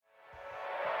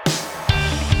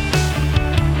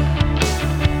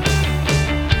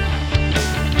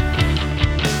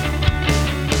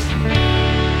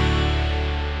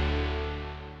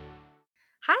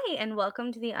and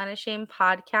welcome to the Unashamed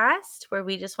podcast, where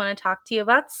we just want to talk to you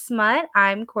about smut.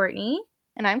 I'm Courtney.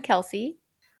 And I'm Kelsey.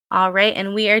 All right,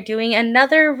 and we are doing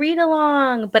another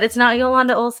read-along, but it's not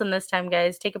Yolanda Olson this time,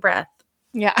 guys. Take a breath.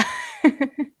 Yeah.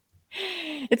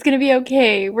 It's going to be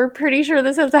okay. We're pretty sure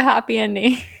this has a happy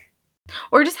ending.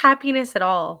 Or just happiness at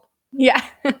all. Yeah.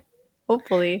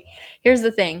 Hopefully. Here's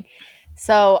the thing.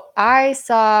 So I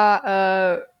saw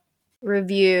a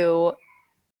review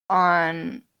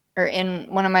in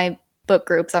one of my book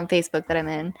groups on Facebook that I'm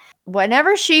in.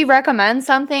 Whenever she recommends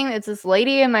something, it's this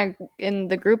lady in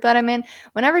the group that I'm in.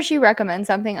 Whenever she recommends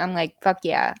something, I'm like, fuck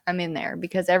yeah, I'm in there.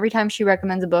 Because every time she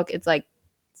recommends a book, it's like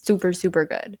super, super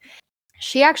good.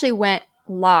 She actually went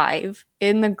live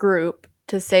in the group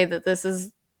to say that this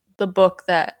is the book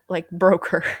that like broke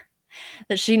her.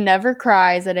 That she never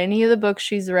cries at any of the books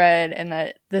she's read, and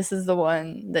that this is the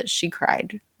one that she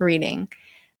cried reading.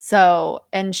 So,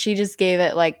 and she just gave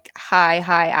it like high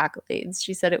accolades.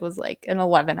 She said it was like an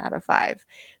 11 out of 5.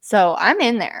 So I'm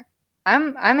in there.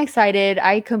 I'm excited.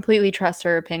 I completely trust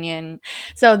her opinion.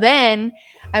 So then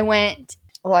I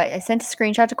sent a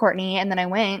screenshot to Courtney, and then I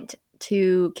went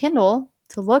to Kindle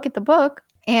to look at the book,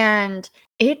 and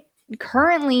it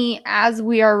currently, as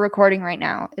we are recording right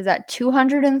now, is at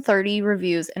 230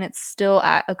 reviews, and it's still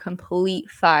at a complete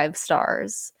 5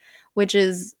 stars, which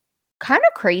is kind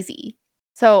of crazy.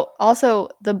 So also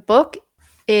the book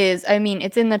is,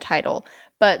 it's in the title,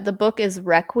 but the book is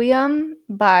Requiem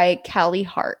by Callie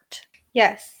Hart.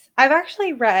 Yes, I've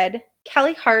actually read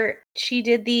Callie Hart. She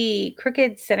did the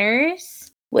Crooked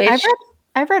Sinners, which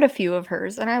I've read a few of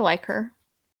hers, and I like her.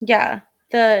 Yeah,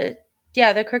 the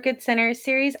Crooked Sinners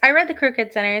series. I read the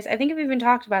Crooked Sinners. I think I've even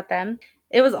talked about them.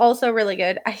 It was also really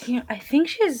good. I think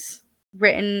she's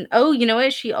written. Oh, you know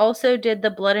what? She also did the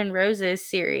Blood and Roses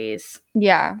series.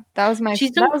 Yeah, that was one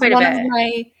of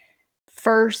my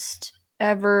first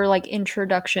ever like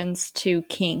introductions to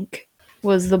kink,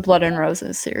 was the Blood and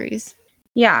Roses series.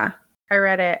 Yeah, I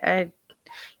read it. I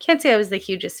can't say I was the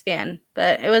hugest fan,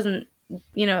 but it wasn't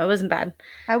bad.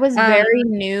 I was very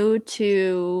new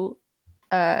to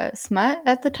smut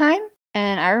at the time,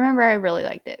 and I remember I really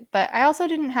liked it. But I also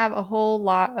didn't have a whole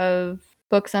lot of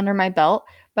books under my belt.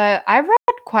 But I've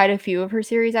read quite a few of her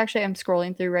series, actually. I'm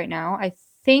scrolling through right now. I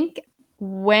think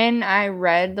when I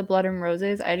read The Blood and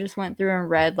Roses, I just went through and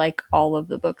read like all of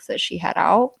the books that she had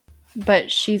out.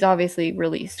 But she's obviously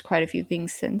released quite a few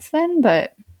things since then.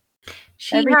 But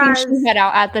everything she had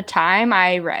out at the time,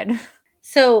 I read.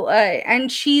 So,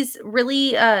 and she's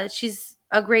really, she's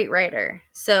a great writer.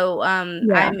 So,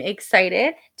 I'm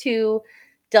excited to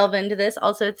delve into this.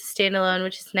 Also, it's a standalone,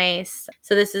 which is nice.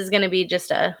 So this is going to be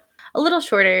just a little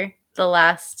shorter, the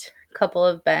last couple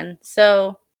have been.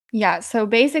 So, yeah. So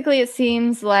basically it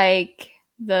seems like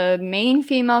the main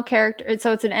female character,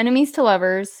 so it's an enemies to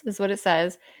lovers is what it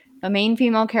says. The main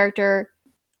female character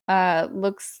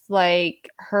looks like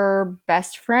her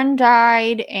best friend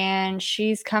died, and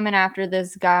she's coming after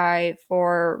this guy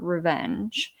for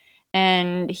revenge,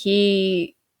 and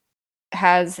he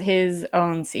has his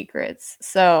own secrets.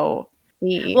 So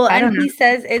it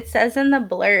says in the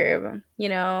blurb,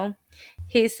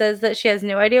 he says that she has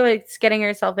no idea what it's getting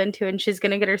herself into, and she's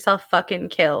gonna get herself fucking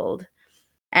killed.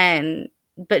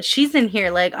 But she's in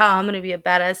here like, oh, I'm gonna be a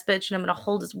badass bitch, and I'm gonna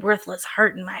hold his worthless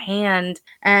heart in my hand.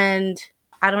 And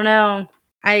I don't know.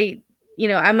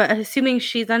 I'm assuming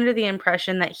she's under the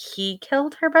impression that he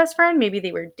killed her best friend. Maybe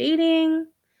they were dating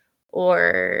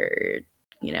or,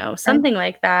 something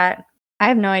like that. I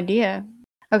have no idea.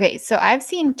 Okay, so I've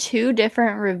seen 2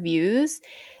 different reviews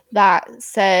that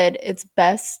said it's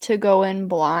best to go in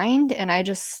blind, and I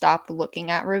just stopped looking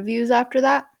at reviews after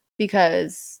that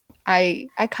because I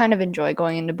kind of enjoy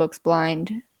going into books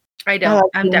blind. I don't.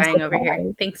 I'm dying over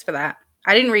here. Thanks for that.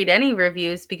 I didn't read any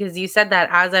reviews because you said that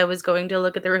as I was going to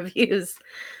look at the reviews.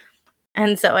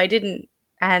 And so I didn't.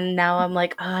 And now I'm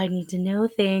like, oh, I need to know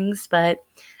things, but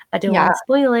I don't want to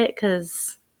spoil it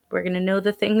because we're going to know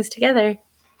the things together.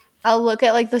 I'll look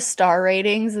at like the star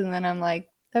ratings, and then I'm like,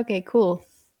 okay, cool.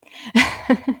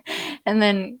 And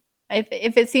then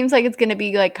if it seems like it's going to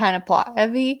be like kind of plot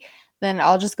heavy, then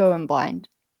I'll just go in blind.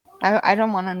 I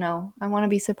don't want to know. I want to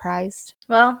be surprised.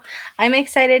 Well, I'm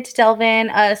excited to delve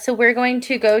in. So we're going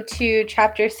to go to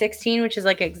chapter 16, which is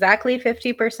like exactly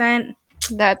 50%.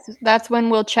 That's when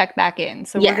we'll check back in.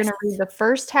 So We're going to read the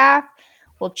first half.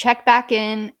 We'll check back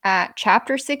in at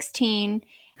chapter 16,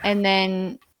 and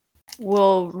then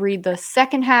we'll read the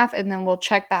second half, and then we'll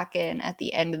check back in at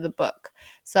the end of the book.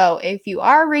 So if you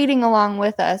are reading along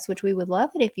with us, which we would love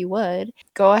it if you would,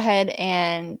 go ahead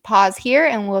and pause here,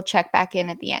 and we'll check back in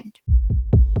at the end.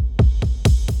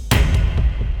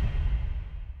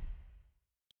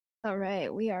 All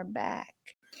right, we are back.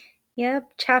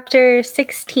 Yep, chapter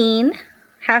 16,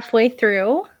 halfway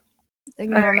through.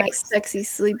 Ignore my sexy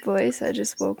sleep voice. I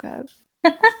just woke up.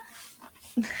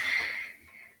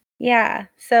 Yeah,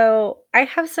 so I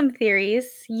have some theories.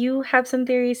 You have some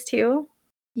theories too?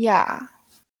 Yeah.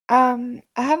 I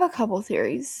have a couple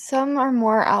theories. Some are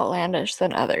more outlandish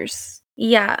than others.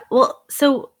 Yeah, well,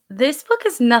 so this book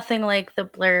is nothing like the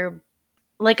blurb,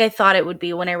 like I thought it would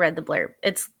be when I read the blurb.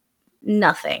 It's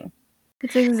nothing.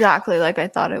 It's exactly like I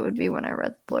thought it would be when I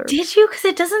read the blurb. Did you? Because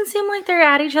it doesn't seem like they're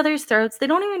at each other's throats. They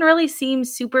don't even really seem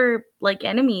super like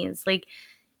enemies. Like,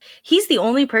 he's the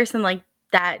only person like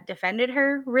that defended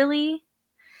her, really.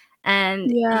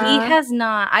 And he Yeah. has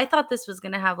not. I thought this was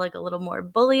going to have like a little more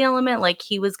bully element, like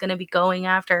he was going to be going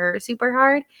after her super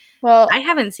hard. Well, I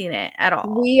haven't seen it at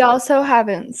all. we also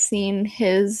haven't seen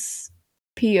his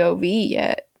POV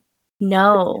yet.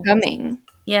 No. Coming.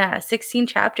 Yeah, 16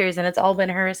 chapters and it's all been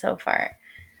her so far.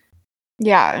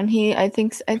 Yeah, and I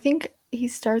think he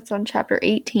starts on chapter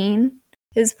 18,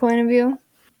 his point of view.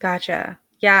 Gotcha.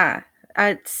 Yeah.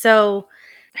 So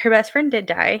her best friend did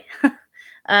die.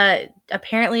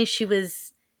 Apparently she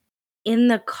was in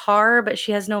the car, but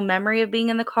she has no memory of being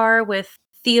in the car with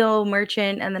Theo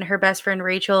Merchant and then her best friend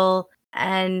Rachel,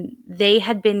 and they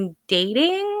had been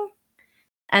dating,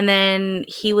 and then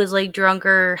he was like drunk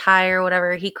or high or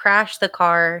whatever. He crashed the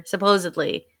car,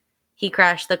 supposedly. He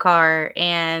crashed the car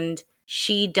and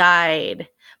she died.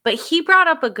 But he brought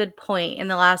up a good point in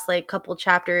the last like couple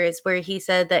chapters where he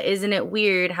said that isn't it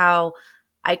weird how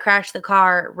I crashed the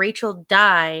car, Rachel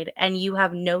died, and you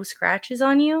have no scratches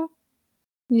on you?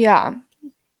 Yeah.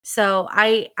 So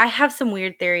I have some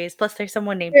weird theories. Plus, there's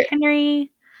someone named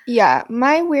Henry. Yeah,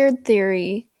 my weird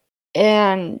theory,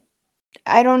 and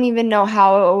I don't even know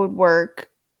how it would work.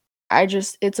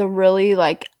 It's a really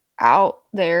like out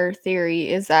there theory,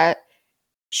 is that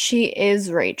she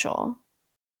is Rachel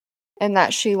and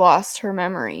that she lost her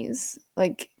memories.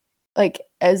 Like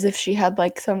as if she had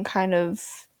like some kind of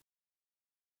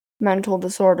mental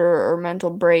disorder or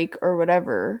mental break or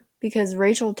whatever, because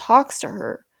Rachel talks to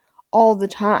her all the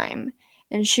time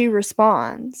and she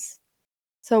responds.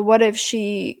 So what if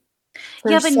she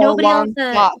for Yeah, but so nobody else.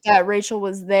 long thought that Rachel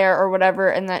was there or whatever,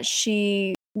 and that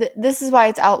this is why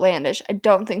it's outlandish. I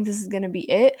don't think this is going to be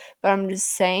it, but I'm just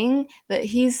saying that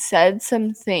he's said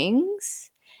some things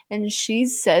and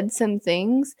she's said some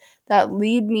things that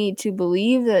lead me to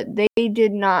believe that they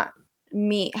did not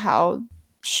meet how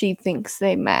she thinks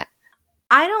they met.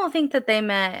 I don't think that they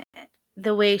met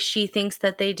the way she thinks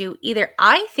that they do either.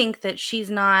 I think that she's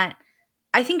not.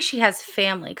 I think she has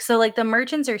family. So, like, the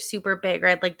Merchants are super big,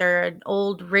 right? Like, they're an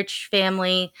old, rich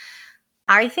family.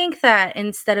 I think that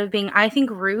instead of being, I think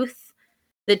Ruth,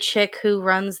 the chick who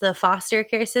runs the foster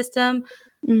care system,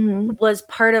 was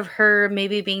part of her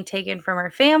maybe being taken from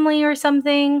her family or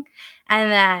something,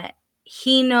 and that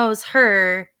he knows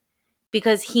her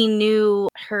because he knew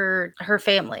her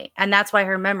family, and that's why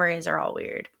her memories are all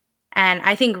weird. And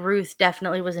I think Ruth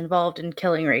definitely was involved in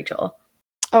killing Rachel.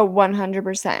 Oh,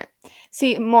 100%.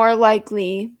 See, more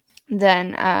likely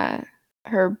than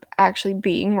her actually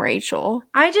being Rachel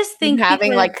I just and think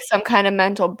having because like some kind of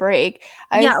mental break.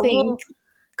 I yeah, think well,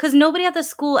 because nobody at the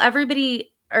school,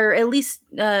 everybody, or at least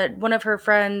one of her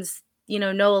friends,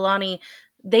 Noah Lonnie,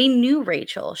 they knew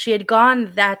Rachel. She had gone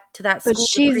to that but school the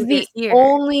she's previous the year.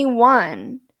 only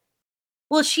one.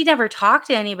 Well, she never talked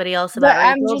to anybody else But about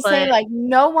I'm Rachel, just saying, but like,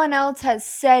 no one else has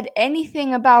said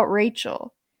anything about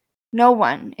Rachel. No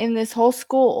one in this whole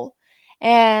school.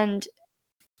 And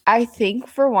I think,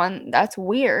 for one, that's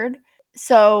weird.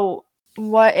 So,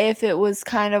 what if it was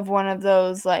kind of one of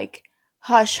those, like,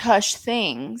 hush hush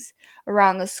things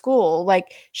around the school?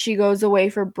 Like, she goes away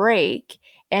for break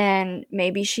and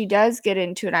maybe she does get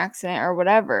into an accident or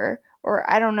whatever, or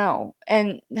I don't know,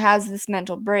 and has this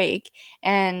mental break,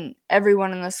 and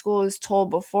everyone in the school is told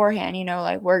beforehand,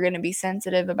 like, we're going to be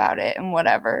sensitive about it and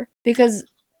whatever. Because,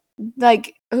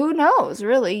 like, who knows,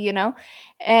 really,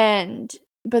 And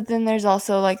but then there's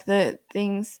also like there's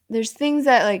things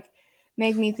that like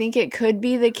make me think it could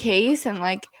be the case, and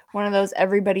like one of those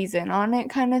everybody's in on it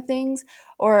kind of things,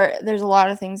 or there's a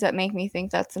lot of things that make me think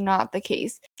that's not the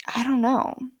case. I don't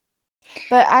know.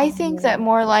 But I think that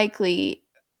more likely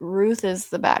Ruth is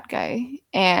the bad guy,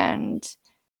 and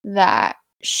that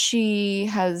she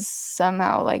has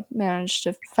somehow like managed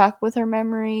to fuck with her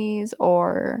memories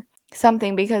or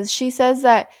something, because she said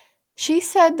that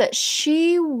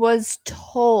she was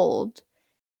told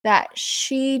that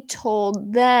she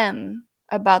told them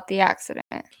about the accident.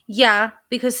 yeah,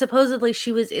 because supposedly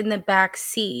she was in the back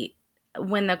seat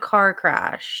when the car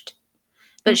crashed.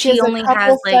 And But she she has a only has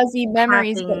couple like fuzzy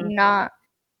memories, but passing. not.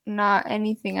 not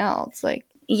anything else. Like,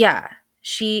 yeah,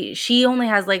 she only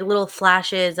has like little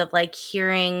flashes of like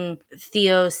hearing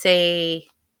Theo say,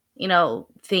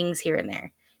 things here and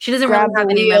there. She doesn't really grab the have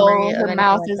any memory wheel, of her anything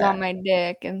mouth like is on that. my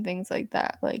dick, and things like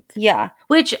that. Like, Yeah,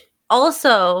 which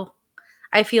also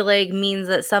I feel like means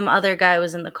that some other guy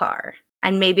was in the car,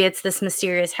 and maybe it's this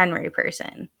mysterious Henry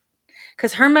person,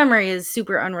 because her memory is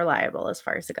super unreliable as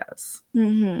far as it goes.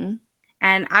 mm-hmm.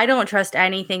 And I don't trust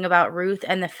anything about Ruth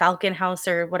and the Falcon House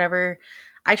or whatever.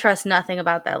 I trust nothing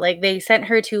about that. Like, they sent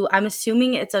her to, I'm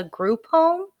assuming it's a group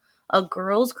home, a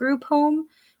girls' group home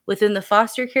within the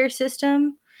foster care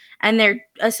system. And they're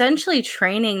essentially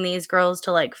training these girls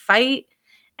to like fight.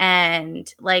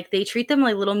 And like they treat them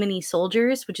like little mini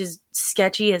soldiers, which is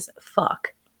sketchy as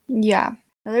fuck. Yeah.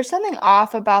 Now, there's something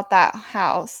off about that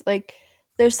house. Like,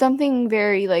 there's something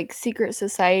very, like, secret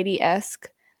society-esque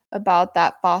about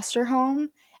that foster home.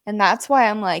 And that's why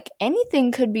I'm like,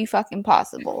 anything could be fucking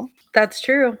possible. That's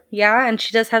true. Yeah, and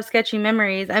she does have sketchy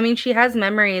memories. I mean, she has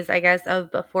memories, I guess,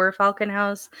 of before Falcon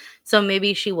House. So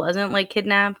maybe she wasn't like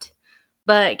kidnapped.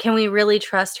 But can we really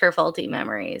trust her faulty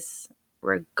memories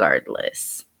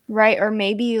regardless? Right? Or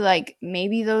maybe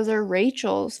those are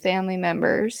Rachel's family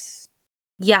members.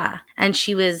 Yeah, and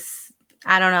she was,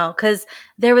 I don't know, cuz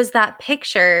there was that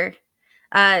picture.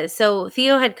 So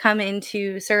Theo had come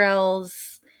into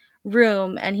Sorel's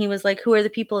room and he was like, "Who are the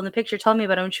people in the picture? Tell me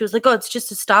about them." And she was like, "Oh, it's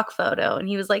just a stock photo." And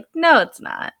he was like, "No, it's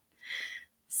not."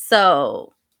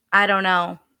 So, I don't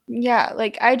know. Yeah,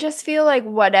 like, I just feel like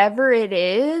whatever it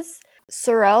is,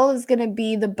 Sorel is gonna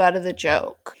be the butt of the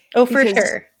joke Oh, for because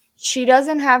sure. she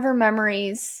doesn't have her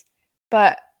memories,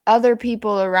 but other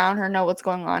people around her know what's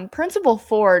going on. Principal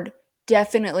Ford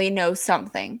definitely knows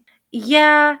something.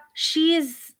 Yeah,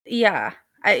 yeah.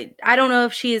 I don't know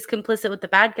if she is complicit with the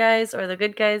bad guys or the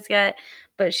good guys yet,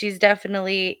 but she's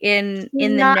definitely in She's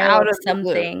the not know out of of the loop.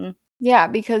 something. Yeah,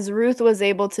 because Ruth was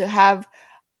able to have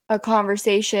a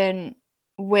conversation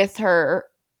with her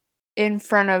in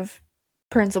front of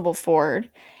Principal Ford,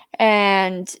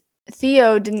 and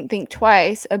Theo didn't think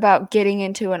twice about getting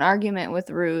into an argument with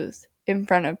Ruth in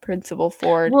front of Principal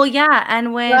Ford. Well, yeah, and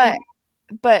But when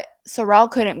but Sorrel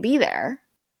couldn't be there.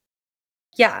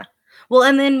 yeah. Well,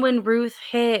 and then when Ruth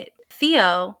hit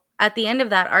Theo at the end of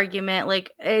that argument,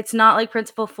 like it's not like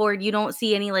Principal Ford, you don't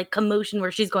see any like commotion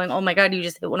where she's going, "Oh my god, you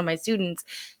just hit one of my students."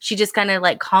 She just kind of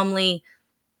like calmly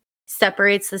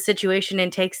separates the situation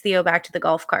and takes Theo back to the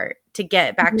golf cart to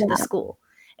get back to the Yeah. school.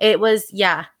 It was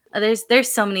yeah, there's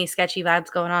so many sketchy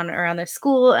vibes going on around the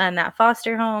school and that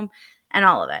foster home and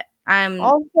all of it.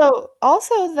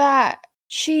 Also that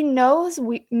she knows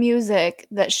music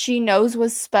that she knows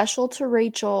was special to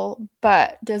Rachel,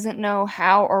 but doesn't know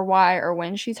how or why or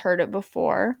when she's heard it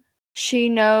before. She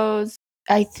knows.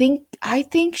 I think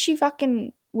she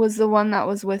fucking was the one that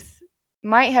was with.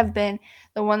 Might have been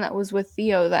the one that was with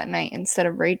Theo that night instead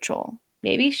of Rachel.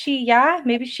 maybe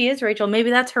maybe she is Rachel. Maybe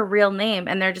that's her real name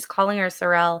and they're just calling her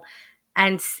Sorrel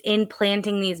and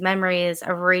implanting these memories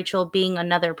of Rachel being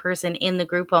another person in the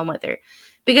group home with her.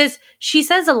 Because she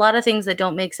says a lot of things that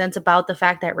don't make sense about the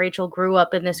fact that Rachel grew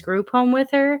up in this group home with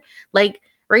her. Like,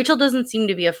 Rachel doesn't seem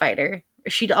to be a fighter.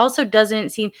 She also doesn't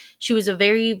seem, she was a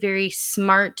very, very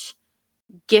smart,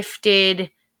 gifted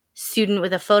student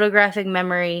with a photographic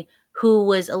memory who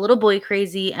was a little boy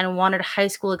crazy and wanted high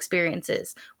school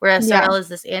experiences. Whereas Yeah. Sorrel is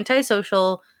this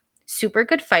antisocial, super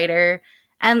good fighter.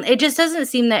 And it just doesn't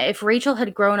seem that if Rachel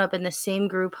had grown up in the same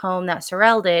group home that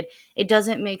Sorrel did, it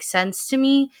doesn't make sense to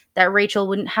me that Rachel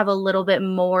wouldn't have a little bit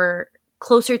more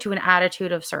closer to an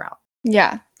attitude of Sorrel.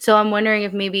 Yeah. So I'm wondering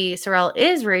if maybe Sorrel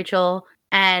is Rachel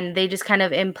and they just kind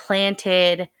of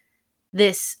implanted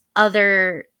this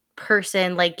other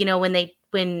person, like,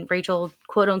 when Rachel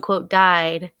quote unquote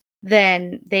died,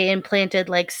 then they implanted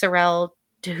like Sorrel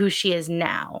to who she is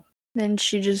now. Then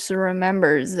she just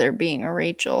remembers there being a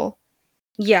Rachel.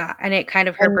 Yeah, and it kind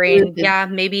of her And Ruth brain, is yeah,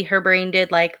 maybe her brain did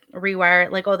like rewire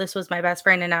it, like, oh, this was my best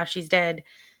friend and now she's dead.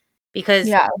 Because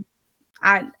yeah.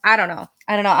 I don't know.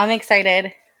 I don't know. I'm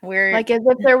excited. Like, as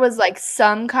if there was like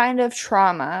some kind of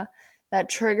trauma that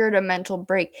triggered a mental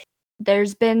break.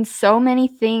 There's been so many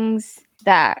things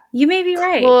that You may be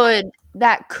right.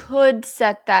 could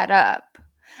set that up.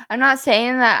 I'm not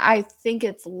saying that I think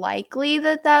it's likely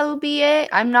that will be it.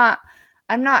 I'm not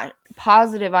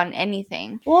positive on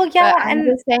anything. Well, yeah, But I'm and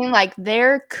just saying, like,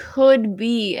 there could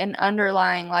be an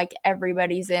underlying, like,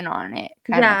 everybody's in on it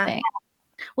kind of yeah. thing.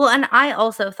 Well, and I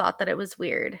also thought that it was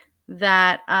weird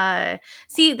that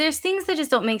see, there's things that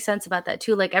just don't make sense about that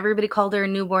too. Like, everybody called her a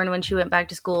newborn when she went back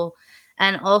to school.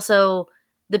 And also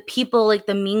the people, like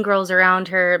the mean girls around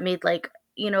her, made like,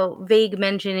 vague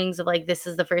mentionings of like, this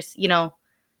is the first,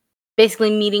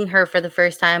 basically meeting her for the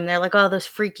first time. They're like, oh, those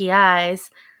freaky eyes.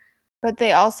 But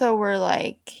they also were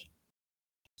like,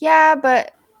 yeah,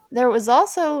 but there was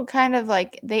also kind of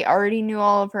like they already knew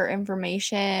all of her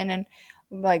information and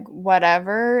like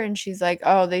whatever. And she's like,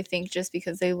 oh, they think just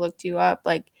because they looked you up,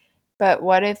 like, but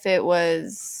what if it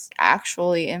was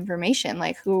actually information?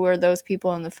 Like, who were those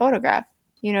people in the photograph?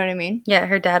 You know what I mean? Yeah,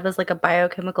 her dad was like a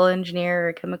biochemical engineer or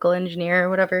a chemical engineer or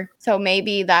whatever. So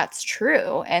maybe that's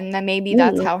true. And then maybe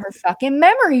that's Ooh. how her fucking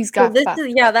memories So got this fucked.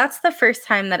 is, yeah, that's the first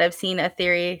time that I've seen a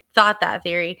theory, thought that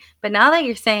theory. But now that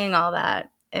you're saying all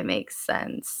that, it makes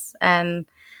sense. And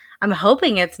I'm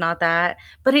hoping it's not that.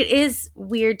 But it is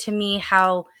weird to me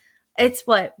how it's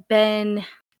it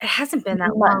hasn't been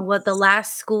that long. What, the Months.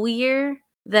 last school year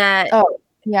that Oh,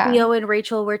 yeah. Theo and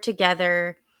Rachel were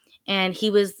together, and he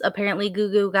was apparently goo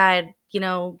goo guy. You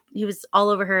know, he was all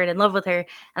over her and in love with her.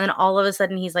 And then all of a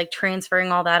sudden, he's like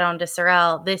transferring all that onto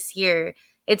Sorrel this year.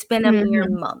 It's been a mere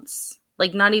Mhm. months,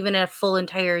 like not even a full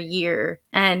entire year.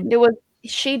 And It was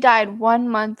she died 1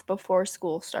 month before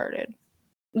school started.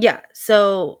 yeah,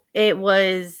 so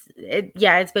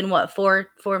it's been what,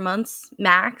 4 months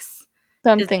max?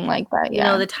 'Cause, Something like that, you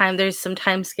know, yeah. there's some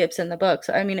time skips in the book.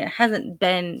 So I mean, it hasn't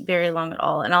been very long at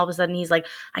all. And all of a sudden he's like,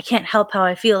 I can't help how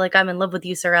I feel like I'm in love with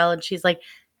you, Sorrel. And she's like,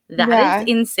 that is Yeah.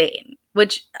 insane.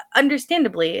 Which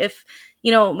understandably, if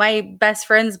you know, my best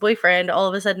friend's boyfriend all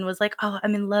of a sudden was like, oh,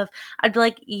 I'm in love, I'd be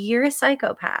like, you're a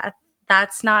psychopath.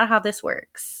 That's not how this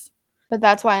works. But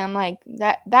that's why I'm like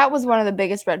that was one of the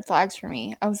biggest red flags for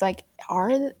me. I was like,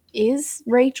 is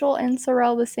Rachel and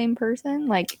Sorrel the same person?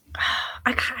 Like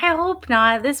I hope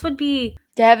not. This would be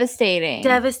devastating.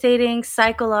 devastating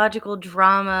psychological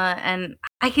drama. And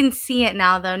I can see it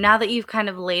now, though. Now that you've kind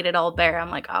of laid it all bare,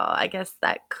 I'm like, oh, I guess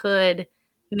that could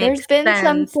make There's been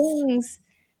some sense. things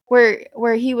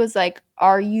where he was like,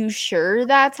 "Are you sure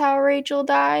that's how Rachel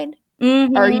died?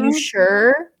 Are you Hmm.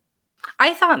 sure?"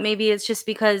 I thought maybe it's just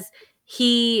because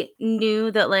he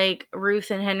knew that like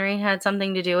Ruth and Henry had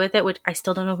something to do with it, which I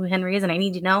still don't know who Henry is and I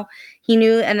need to know. He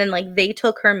knew, and then like they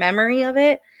took her memory of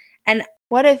it. And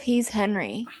What if he's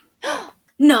Henry?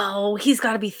 no, he's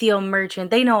got to be Theo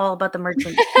Merchant. They know all about the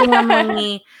Merchant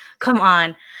family. Come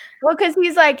on. Well, because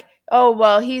he's like, oh,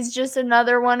 well, he's just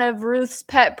another one of Ruth's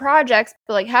pet projects.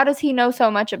 But, like, how does he know so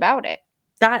much about it?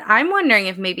 That I'm wondering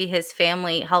if maybe his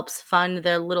family helps fund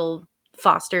the little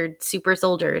fostered super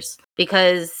soldiers,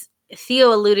 because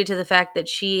Theo alluded to the fact that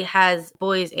she has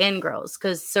boys and girls,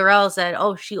 because Sorrel said,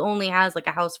 oh, she only has like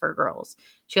a house for girls.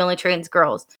 She only trains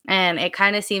girls. And it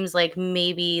kind of seems like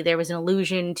maybe there was an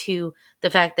allusion to the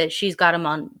fact that she's got them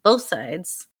on both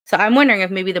sides. So I'm wondering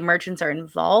if maybe the merchants are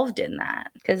involved in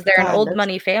that, because they're an God, old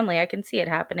money family. I can see it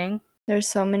happening. there's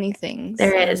so many things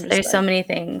There that is. I'm just There's so like, many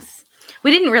things.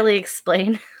 We didn't really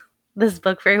explain this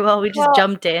book very well. We just well,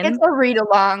 jumped it's in. a read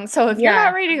along. So if you're Yeah.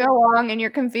 not reading along and you're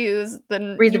confused,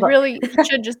 then Read the you book. really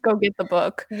should just go get the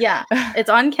book. Yeah. It's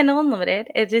on Kindle Unlimited.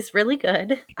 It is really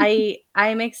good. I'm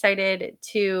excited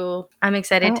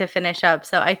Oh, to finish up.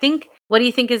 So I think, what do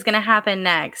you think is gonna happen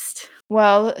next?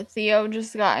 well, Theo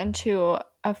just got into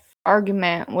a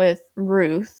argument with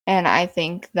Ruth, and I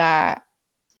think that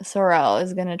Sorrel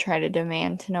is going to try to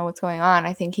demand to know what's going on.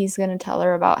 I think he's going to tell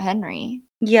her about Henry.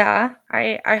 Yeah,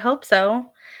 I hope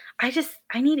so. I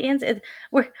need answers.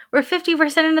 We're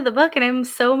 50% into the book and I'm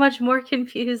so much more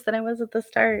confused than I was at the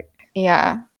start.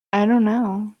 Yeah, I don't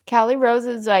know. Callie Rose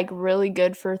is like really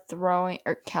good for throwing,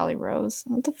 or Callie Rose.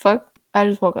 What the fuck? I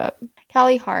just woke up.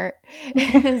 Callie Hart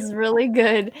is really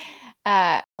good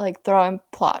at like throwing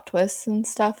plot twists and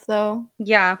stuff, though.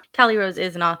 Yeah, Callie Rose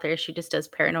is an author. She just does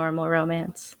paranormal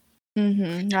romance.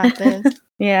 Not this.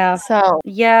 Yeah. So,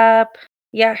 Yep.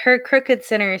 Yeah, her Crooked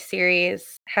Center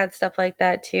series had stuff like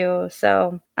that too.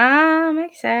 So I'm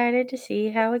excited to see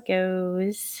how it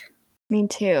goes. me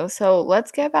too. So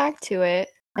let's get back to it,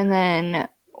 and then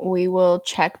we will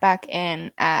check back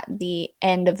in at the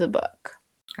end of the book.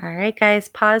 All right, guys,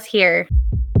 pause here.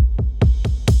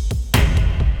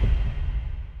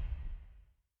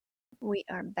 We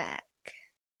are back.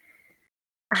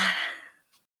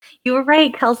 You were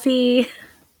right, Kelsey.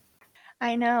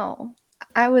 I know.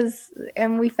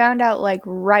 And we found out like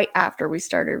right after we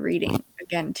started reading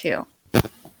again too.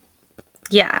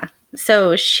 Yeah.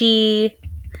 So Sorrel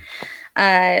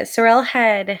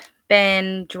had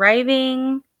been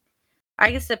driving,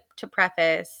 I guess to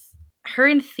preface, her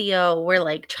and Theo were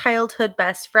like childhood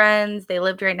best friends. They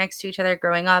lived right next to each other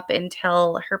growing up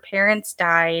until her parents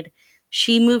died.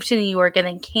 She moved to New York and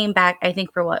then came back, I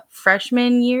think, for what,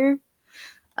 freshman year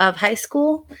of high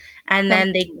school. And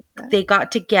then they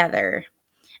got together.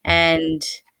 And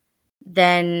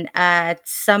then at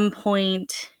some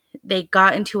point, they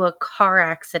got into a car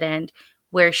accident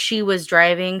where she was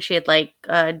driving. She had like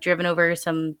driven over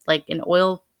some like an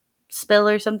oil spill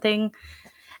or something,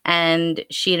 and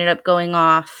she ended up going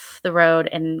off the road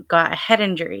and got a head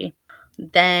injury.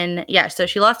 Then, yeah, so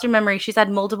she lost her memory. She's had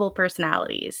multiple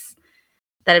personalities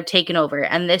that have taken over.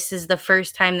 And this is the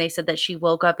first time they said that she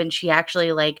woke up and she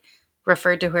actually like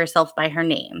referred to herself by her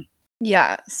name.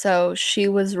 Yeah, so she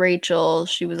was Rachel.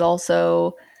 She was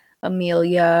also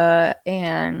Amelia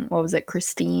and what was it,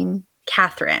 Christine?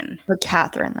 Catherine. Or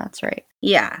Catherine, that's right.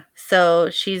 Yeah. So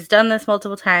she's done this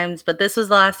multiple times, but this was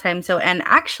the last time. So, and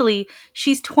actually,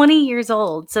 she's 20 years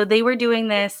old. So they were doing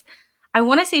this. I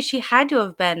want to say she had to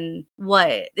have been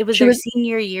what? It was their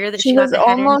senior year that she got the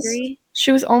head injury.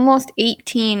 She was almost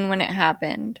 18 when it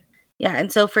happened. Yeah.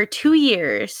 And so for 2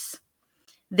 years,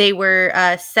 they were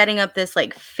setting up this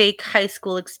like fake high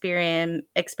school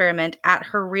experiment at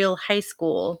her real high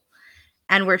school,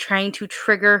 and were trying to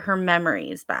trigger her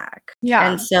memories back. Yeah.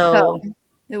 And so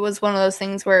it was one of those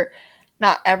things where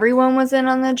not everyone was in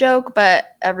on the joke,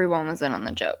 but everyone was in on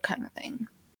the joke kind of thing.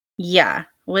 Yeah,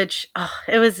 which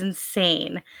it was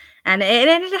insane. And it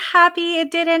ended happy.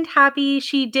 It did end happy.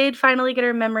 She did finally get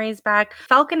her memories back.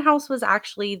 Falcon House was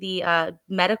actually the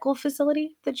medical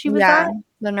facility that she was at.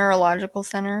 The neurological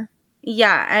center.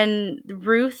 Yeah, and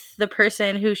Ruth, the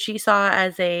person who she saw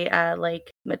as a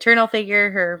like maternal figure,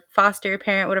 her foster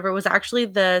parent, whatever, was actually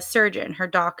the surgeon, her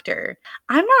doctor.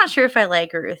 I'm not sure if I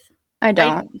like Ruth. I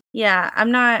don't. Yeah,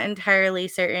 I'm not entirely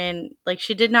certain. Like,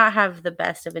 she did not have the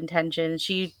best of intentions.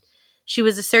 She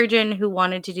was a surgeon who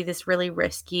wanted to do this really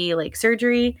risky like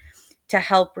surgery to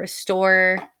help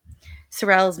restore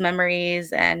Sorrel's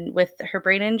memories and with her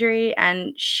brain injury,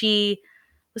 and she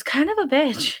was kind of a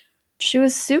bitch. She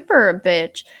was super a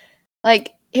bitch.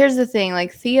 Like, here's the thing,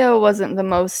 like Theo wasn't the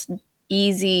most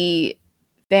easy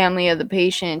family of the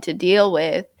patient to deal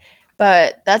with,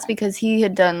 but that's because he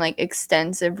had done like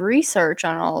extensive research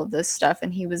on all of this stuff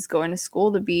and he was going to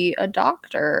school to be a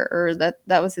doctor, or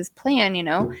that was his plan, you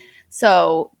know.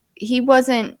 So he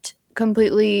wasn't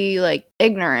completely like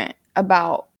ignorant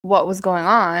about what was going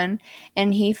on,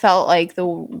 and he felt like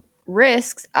the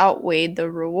risks outweighed the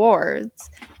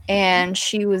rewards, and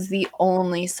she was the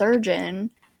only surgeon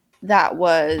that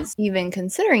was even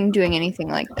considering doing anything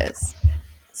like this.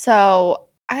 So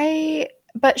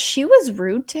but she was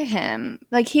rude to him.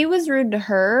 Like, he was rude to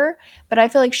her, but I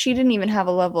feel like she didn't even have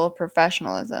a level of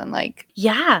professionalism. Like,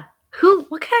 yeah,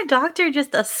 what kind of doctor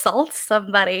just assaults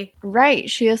somebody? Right,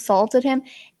 she assaulted him.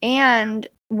 And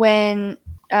when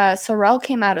Sorrel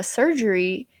came out of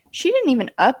surgery, she didn't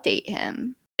even update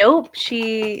him. Nope,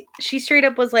 she straight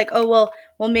up was like, "Oh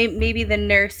well, maybe the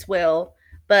nurse will,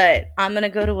 but I'm gonna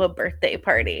go to a birthday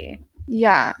party."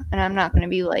 Yeah, and I'm not gonna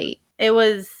be late. It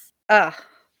was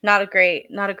not a great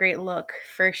look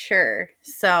for sure.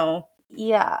 So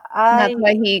yeah, that's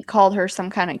why he called her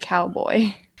some kind of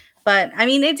cowboy. But I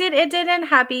mean, it did end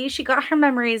happy. She got her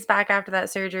memories back after that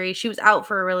surgery. She was out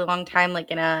for a really long time, like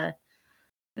in a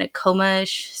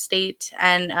coma-ish state,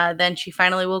 and then she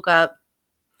finally woke up.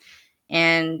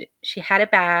 And she had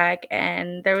it back,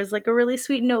 and there was like a really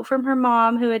sweet note from her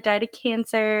mom who had died of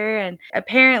cancer. And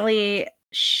apparently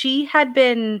she had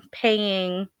been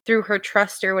paying through her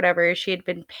trust or whatever. She had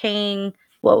been paying,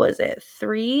 what was it,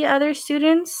 3 other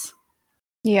students?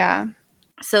 Yeah.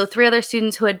 So 3 other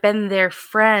students who had been their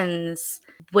friends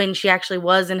when she actually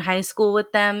was in high school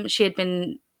with them. She had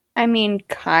been... I mean,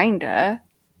 kinda.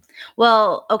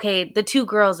 Well, okay, the 2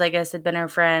 girls, I guess, had been her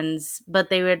friends,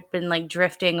 but they had been, like,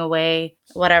 drifting away,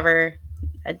 whatever.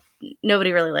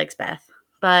 Nobody really likes Beth.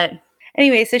 But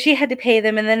anyway, so she had to pay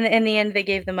them, and then in the end, they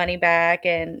gave the money back.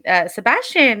 And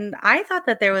Sebastian, I thought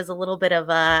that there was a little bit of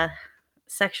a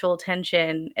sexual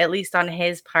tension, at least on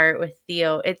his part, with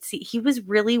Theo. He was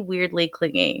really weirdly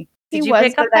clingy. Did you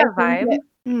pick up that vibe?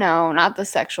 No, not the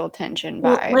sexual tension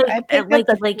vibe. Well, I picked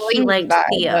up the he liked vibe,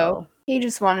 Theo. Though. He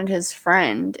just wanted his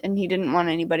friend, and he didn't want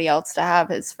anybody else to have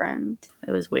his friend.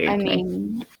 It was weird. I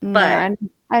mean, but no,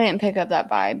 I didn't pick up that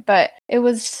vibe. But it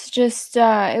was just,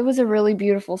 it was a really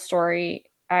beautiful story.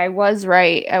 I was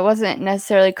right. I wasn't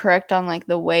necessarily correct on like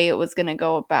the way it was going to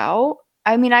go about.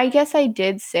 I mean, I guess I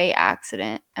did say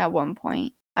accident at one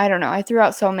point. I don't know. I threw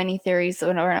out so many theories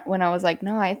when I was like,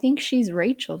 no, I think she's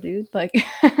Rachel, dude. Like,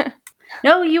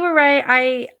 no, you were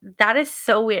right. That is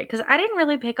so weird because I didn't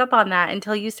really pick up on that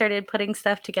until you started putting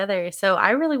stuff together. So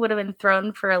I really would have been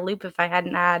thrown for a loop if I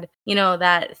hadn't had,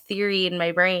 that theory in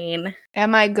my brain.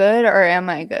 Am I good or am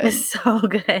I good? It's so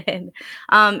good.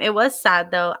 It was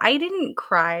sad though. I didn't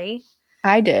cry.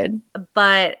 I did.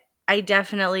 But I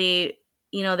definitely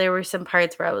there were some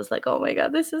parts where I was like, oh my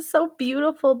God, this is so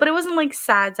beautiful. But it wasn't like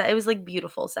sad. It was like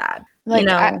beautiful sad. Like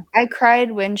I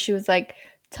cried when she was like,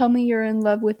 tell me you're in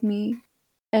love with me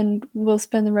and we'll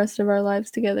spend the rest of our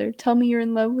lives together. Tell me you're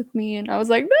in love with me. And I was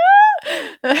like,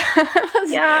 no!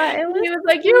 Yeah, he was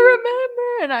like, you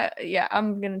remember? And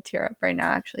I'm gonna tear up right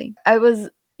now, actually. I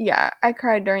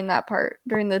cried during that part,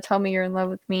 during the tell me you're in love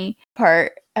with me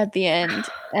part at the end.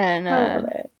 And I love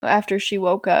it. after she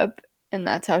woke up, and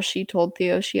that's how she told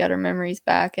Theo she had her memories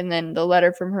back. And then the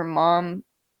letter from her mom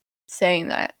saying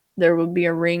that there would be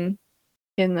a ring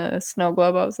in the snow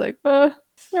globe. I was like,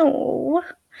 no.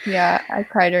 Yeah, I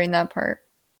cried during that part.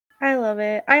 I love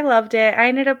it. I loved it. I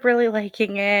ended up really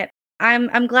liking it.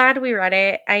 I'm glad we read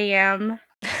it. I am.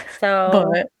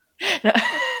 So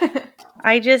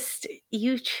But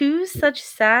you choose such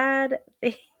sad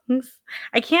things.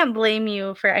 I can't blame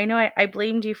you for, I know I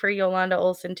blamed you for Yolanda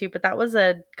Olsen too, but that was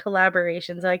a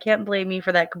collaboration, so I can't blame you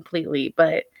for that completely.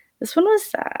 But this one was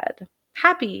sad.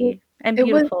 Happy and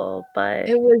beautiful, but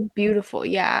it was beautiful.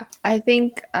 Yeah. I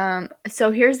think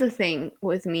so here's the thing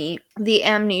with me. The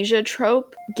amnesia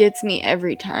trope gets me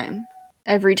every time.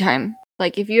 Every time.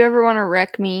 Like if you ever want to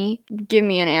wreck me, give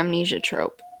me an amnesia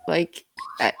trope. Like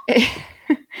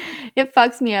it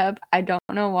fucks me up. I don't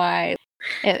know why.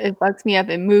 It fucks me up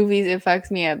in movies. It fucks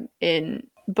me up in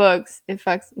books.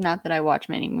 Not that I watch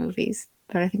many movies,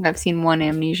 but I think I've seen one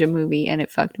amnesia movie and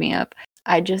it fucked me up.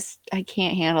 I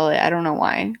can't handle it. I don't know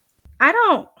why.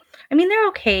 I mean, they're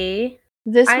okay.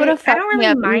 This would have fucked me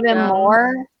up even them.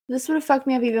 more. This would have fucked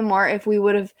me up even more if we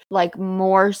would have like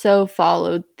more so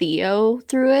followed Theo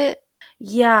through it.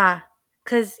 Yeah,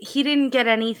 because he didn't get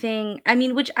anything. I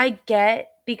mean, which I get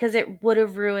because it would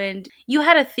have ruined. You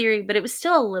had a theory, but it was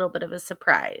still a little bit of a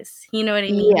surprise. You know what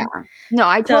I mean? Yeah. No,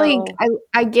 I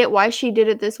get why she did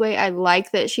it this way. I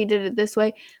like that she did it this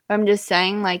way. But I'm just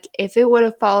saying, like, if it would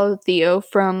have followed Theo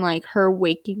from like her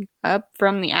waking up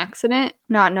from the accident,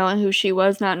 not knowing who she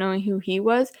was, not knowing who he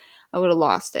was, I would have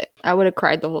lost it. I would have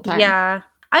cried the whole time. Yeah.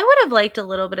 I would have liked a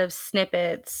little bit of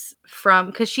snippets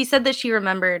because she said that she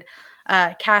remembered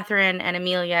Catherine and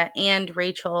Amelia and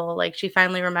Rachel. Like she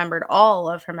finally remembered all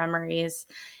of her memories,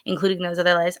 including those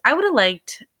other lives. I would have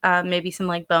liked maybe some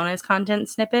like bonus content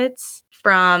snippets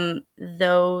from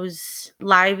those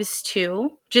lives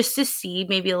too, just to see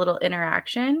maybe a little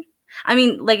interaction. I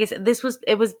mean, like I said,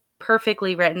 it was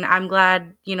perfectly written. I'm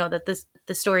glad, that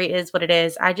the story is what it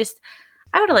is. I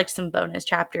would have liked some bonus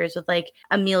chapters with like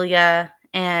Amelia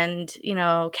and,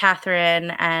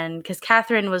 Catherine, and because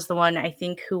Catherine was the one I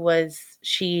think who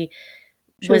she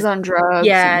was on drugs.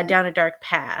 Yeah, down a dark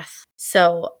path.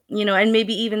 So, and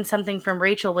maybe even something from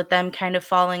Rachel with them kind of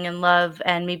falling in love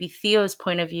and maybe Theo's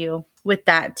point of view with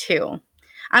that too.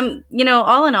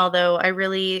 All in all though,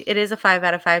 it is a 5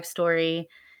 out of 5 story.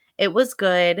 It was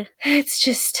good. It's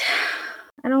just,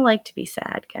 I don't like to be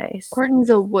sad, guys.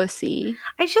 Courtney's a wussy.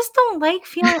 I just don't like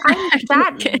feeling I'm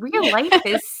sad. Real life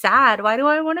is sad. Why do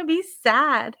I want to be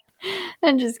sad?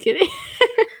 I'm just kidding.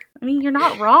 I mean, you're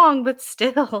not wrong, but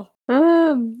still.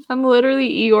 I'm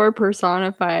literally Eeyore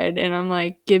personified, and I'm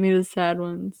like, give me the sad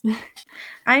ones.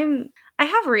 I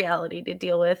have reality to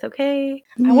deal with, okay?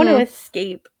 I want to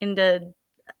escape into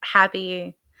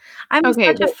happy. I'm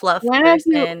such a fluff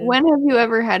person. When have you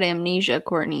ever had amnesia,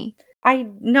 Courtney? I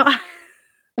know.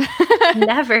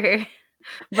 Never.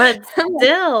 But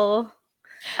still,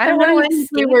 I don't want to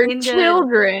escape into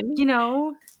children.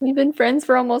 We've been friends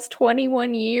for almost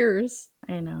 21 years.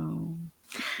 I know.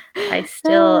 I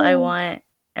want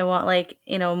like,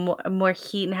 more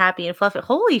heat and happy and fluffy.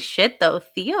 Holy shit, though.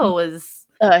 Theo was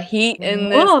heat in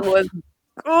this was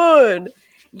good.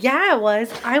 Yeah, it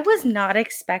was. I was not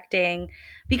expecting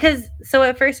because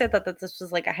at first I thought that this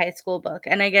was like a high school book,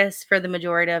 and I guess for the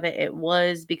majority of it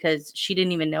was because she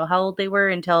didn't even know how old they were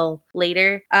until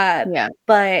later.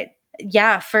 But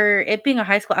yeah, for it being a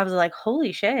high school, I was like,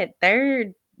 holy shit,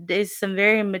 there is some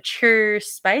very mature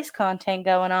spice content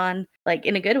going on, like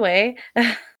in a good way.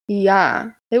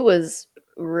 Yeah, it was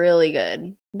really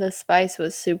good. The spice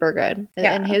was super good.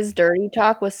 Yeah. And his dirty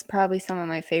talk was probably some of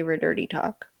my favorite dirty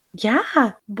talk.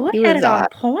 Yeah, boy had it on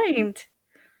point.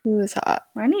 He was hot.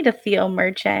 I need a Theo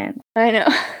merchant. I know.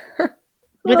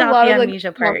 Without the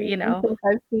amnesia part,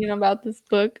 I've seen about this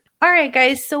book. All right,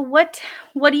 guys. So what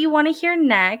do you want to hear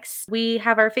next? We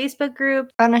have our Facebook group,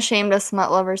 Unashamed of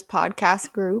Smut Lovers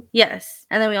podcast group. Yes.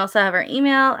 And then we also have our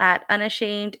email at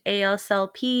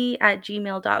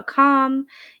unashamedalslp@gmail.com.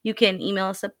 You can email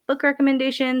us up book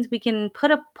recommendations. We can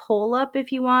put a poll up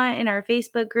if you want in our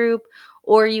Facebook group,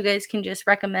 or you guys can just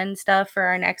recommend stuff for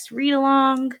our next read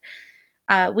along.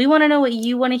 We want to know what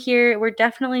you want to hear. We're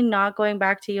definitely not going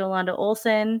back to Yolanda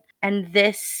Olson. And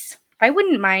this, I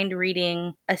wouldn't mind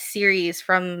reading a series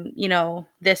from,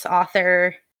 this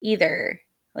author either.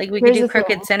 Like we could Here's do the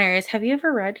Crooked thing. Sinners. Have you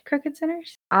ever read Crooked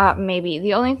Sinners? Maybe.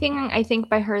 The only thing I think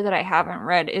by her that I haven't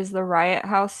read is the Riot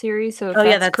House series. So if Oh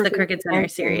yeah, that's that's the Crooked Crooked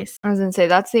Sinners Sinners, series. I was gonna say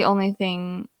that's the only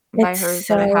thing by It's hers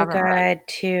that I so haven't read. good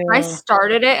too. I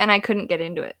started it and I couldn't get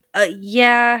into it.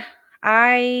 Yeah,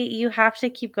 you have to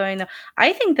keep going though.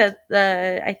 I think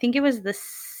that I think it was the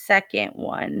second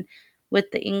one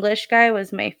with the English guy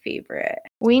was my favorite.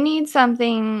 We need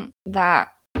something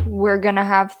that we're gonna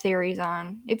have theories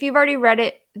on. If you've already read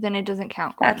it, then it doesn't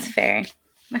count. That's fair.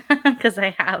 Because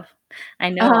I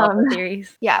know all the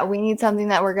theories. Yeah, we need something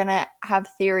that we're gonna have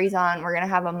theories on. We're gonna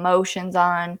have emotions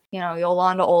on.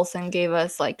 Yolanda Olson gave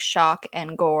us like shock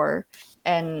and gore,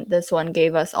 and this one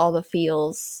gave us all the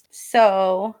feels.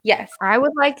 So yes,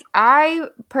 I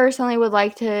personally would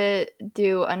like to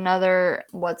do another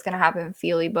What's Gonna Happen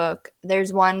Feely book.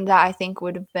 There's one that I think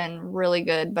would have been really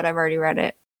good, but I've already read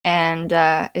it. And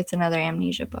it's another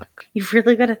amnesia book. You've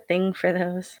really got a thing for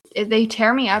those. They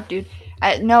tear me up, dude.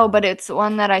 No, but it's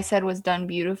one that I said was done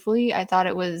beautifully. I thought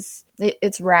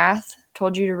it's Wrath.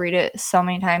 Told you to read it so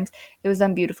many times. It was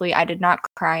done beautifully. I did not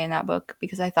cry in that book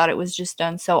because I thought it was just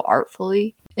done so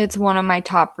artfully. It's one of my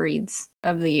top reads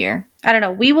of the year. I don't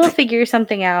know. We will figure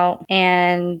something out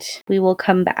and we will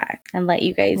come back and let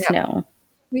you guys know.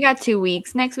 We got 2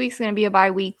 weeks. Next week's going to be a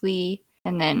bi-weekly.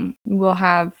 And then we'll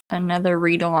have another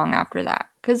read along after that.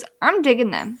 Because I'm digging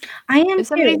them. I am If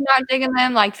somebody's not digging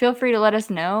them, feel free to let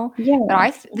us know. Yeah.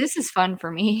 But this is fun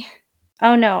for me.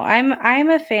 Oh no,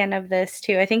 I'm a fan of this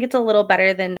too. I think it's a little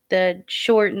better than the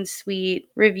short and sweet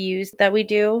reviews that we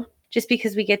do. Just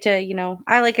because we get to,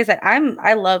 like I said,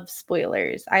 I love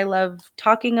spoilers. I love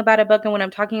talking about a book, and when I'm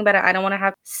talking about it, I don't want to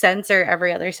have censor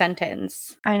every other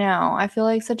sentence. I know. I feel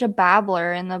like such a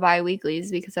babbler in the bi-weeklies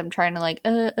because I'm trying to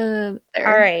there.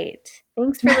 All right.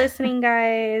 Thanks for listening,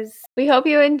 guys. We hope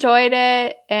you enjoyed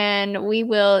it, and we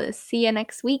will see you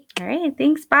next week. All right.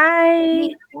 Thanks.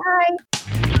 Bye. Bye.